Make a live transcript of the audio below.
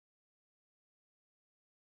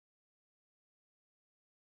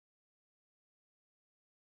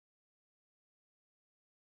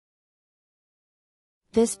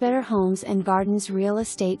This Better Homes and Gardens Real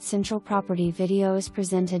Estate Central Property video is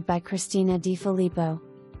presented by Christina DiFilippo.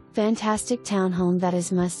 Fantastic townhome that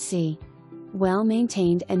is must-see. Well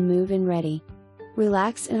maintained and move-in ready.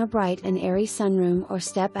 Relax in a bright and airy sunroom or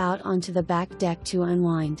step out onto the back deck to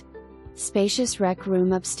unwind. Spacious rec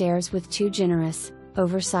room upstairs with 2 generous,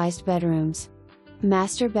 oversized bedrooms.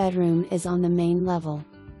 Master bedroom is on the main level.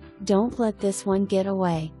 Don't let this one get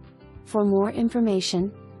away. For more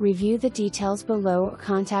information, review the details below or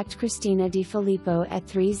contact Christina DiFilippo at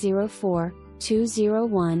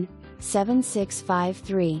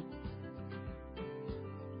 304-201-7653.